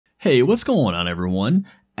Hey, what's going on everyone?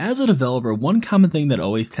 As a developer, one common thing that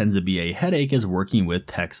always tends to be a headache is working with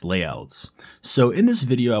text layouts. So in this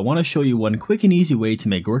video, I want to show you one quick and easy way to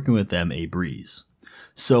make working with them a breeze.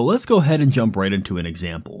 So let's go ahead and jump right into an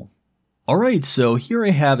example. Alright, so here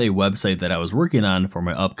I have a website that I was working on for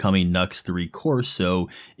my upcoming Knux 3 course, so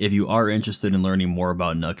if you are interested in learning more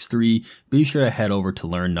about Knux 3, be sure to head over to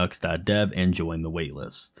learnknux.dev and join the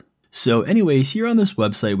waitlist. So anyways, here on this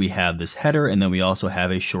website we have this header and then we also have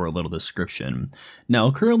a short little description.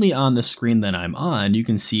 Now currently on the screen that I'm on, you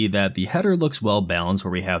can see that the header looks well balanced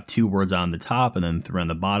where we have 2 words on the top and then 3 on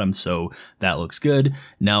the bottom, so that looks good.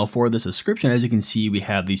 Now for this description, as you can see, we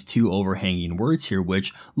have these 2 overhanging words here,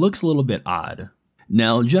 which looks a little bit odd.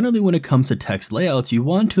 Now, generally when it comes to text layouts, you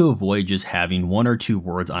want to avoid just having 1 or 2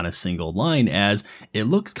 words on a single line as it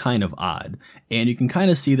looks kind of odd. And you can kind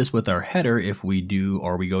of see this with our header if we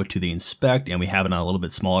go to the inspect and we have it on a little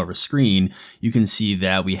bit smaller of a screen, you can see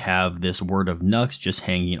that we have this word of Knux just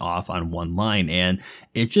hanging off on one line and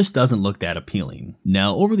it just doesn't look that appealing.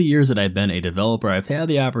 Now, over the years that I've been a developer, I've had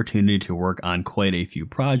the opportunity to work on quite a few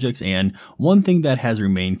projects, and one thing that has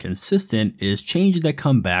remained consistent is changes that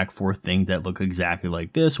come back for things that look exactly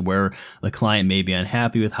like this, where the client may be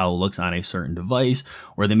unhappy with how it looks on a certain device,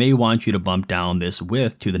 or they may want you to bump down this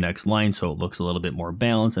width to the next line so it looks a little bit more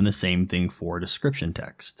balanced, and the same thing for description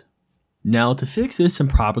text. Now to fix this and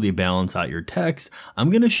properly balance out your text,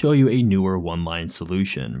 I'm going to show you a newer one-line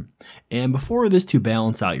solution. And before this, to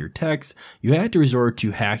balance out your text, you have to resort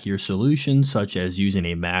to hackier solutions such as using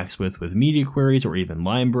a max width with media queries or even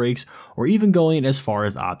line breaks, or even going as far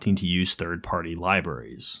as opting to use third-party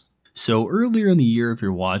libraries. So earlier in the year, if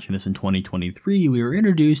you're watching this in 2023, we were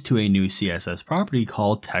introduced to a new CSS property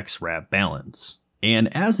called text wrap balance.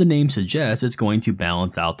 And as the name suggests, it's going to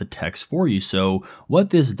balance out the text for you. So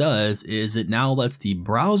what this does is it now lets the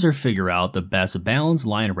browser figure out the best balanced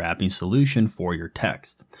line wrapping solution for your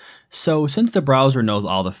text. So since the browser knows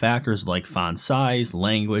all the factors like font size,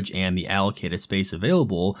 language, and the allocated space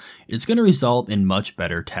available, it's going to result in much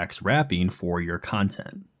better text wrapping for your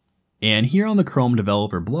content. And here on the Chrome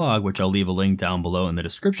developer blog, which I'll leave a link down below in the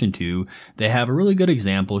description to, they have a really good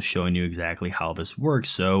example showing you exactly how this works.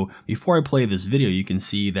 So before I play this video, you can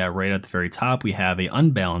see that right at the very top we have a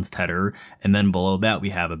unbalanced header, and then below that we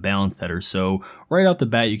have a balanced header. So right off the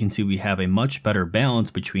bat you can see we have a much better balance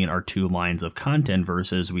between our 2 lines of content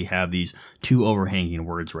versus we have these 2 overhanging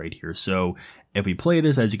words right here. So if we play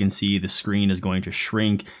this, as you can see, the screen is going to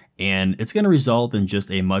shrink and it's going to result in just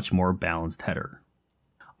a much more balanced header.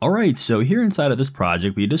 Alright, so here inside of this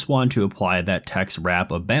project, we just want to apply that text wrap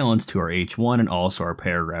of balance to our H1 and also our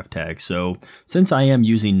paragraph tag. So since I am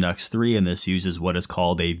using Knux 3 and this uses what is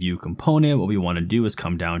called a view component, what we want to do is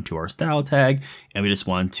come down to our style tag and we just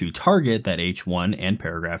want to target that H1 and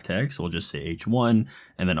paragraph tag. So we'll just say H1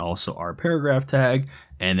 and then also our paragraph tag.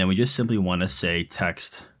 And then we just simply want to say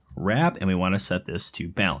text wrap and we want to set this to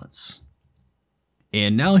balance.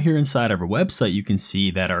 And now here inside of our website, you can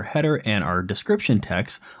see that our header and our description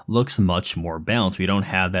text looks much more balanced. We don't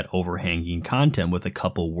have that overhanging content with a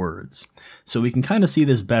couple words. So we can kind of see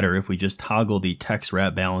this better if we just toggle the text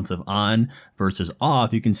wrap balance of on versus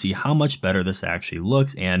off. You can see how much better this actually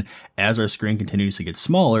looks. And as our screen continues to get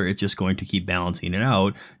smaller, it's just going to keep balancing it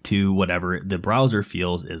out to whatever the browser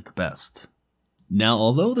feels is the best. Now,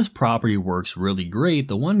 although this property works really great,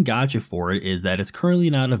 the one gotcha for it is that it's currently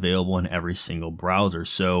not available in every single browser.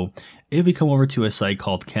 So if we come over to a site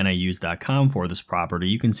called caniuse.com for this property,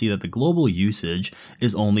 you can see that the global usage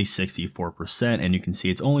is only 64%, and you can see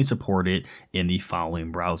it's only supported in the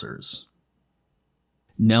following browsers.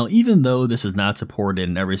 Now, even though this is not supported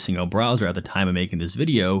in every single browser at the time of making this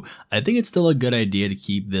video, I think it's still a good idea to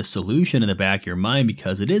keep this solution in the back of your mind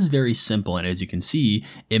because it is very simple, and as you can see,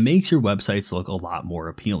 it makes your websites look a lot more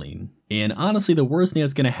appealing. And honestly, the worst thing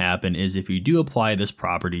that's going to happen is if you do apply this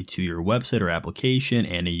property to your website or application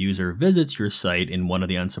and a user visits your site in one of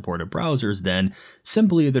the unsupported browsers, then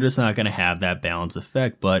simply they're just not going to have that balance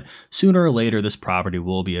effect. But sooner or later, this property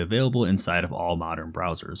will be available inside of all modern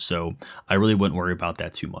browsers. So I really wouldn't worry about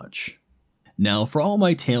that too much. Now, for all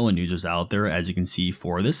my Tailwind users out there, as you can see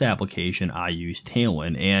for this application, I use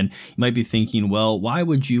Tailwind, and you might be thinking, well, why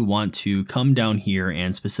would you want to come down here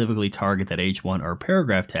and specifically target that H1 or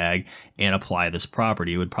paragraph tag and apply this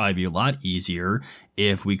property? It would probably be a lot easier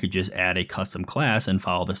if we could just add a custom class and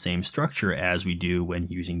follow the same structure as we do when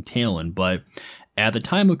using Tailwind. But at the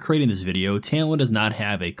time of creating this video, Tailwind does not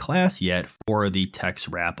have a class yet for the text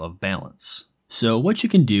wrap of balance. So what you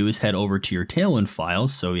can do is head over to your Tailwind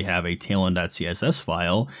files. So we have a tailwind.css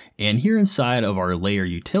file, and here inside of our layer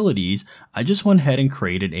utilities, I just went ahead and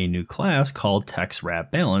created a new class called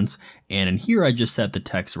TextWrapBalance, and in here I just set the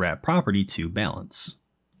TextWrap property to balance.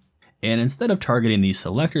 And instead of targeting these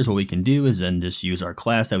selectors, what we can do is then just use our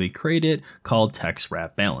class that we created called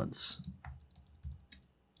TextWrapBalance.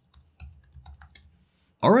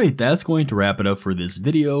 Alright, that's going to wrap it up for this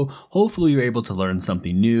video. Hopefully you're able to learn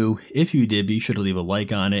something new. If you did, be sure to leave a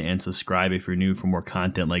like on it and subscribe if you're new for more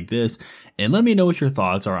content like this. And let me know what your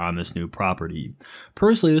thoughts are on this new property.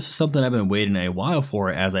 Personally, this is something I've been waiting a while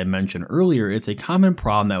for. As I mentioned earlier, it's a common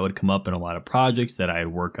problem that would come up in a lot of projects that I'd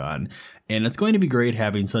work on. And it's going to be great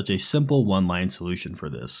having such a simple one-line solution for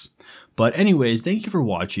this. But anyways, thank you for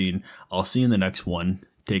watching. I'll see you in the next one.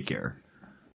 Take care.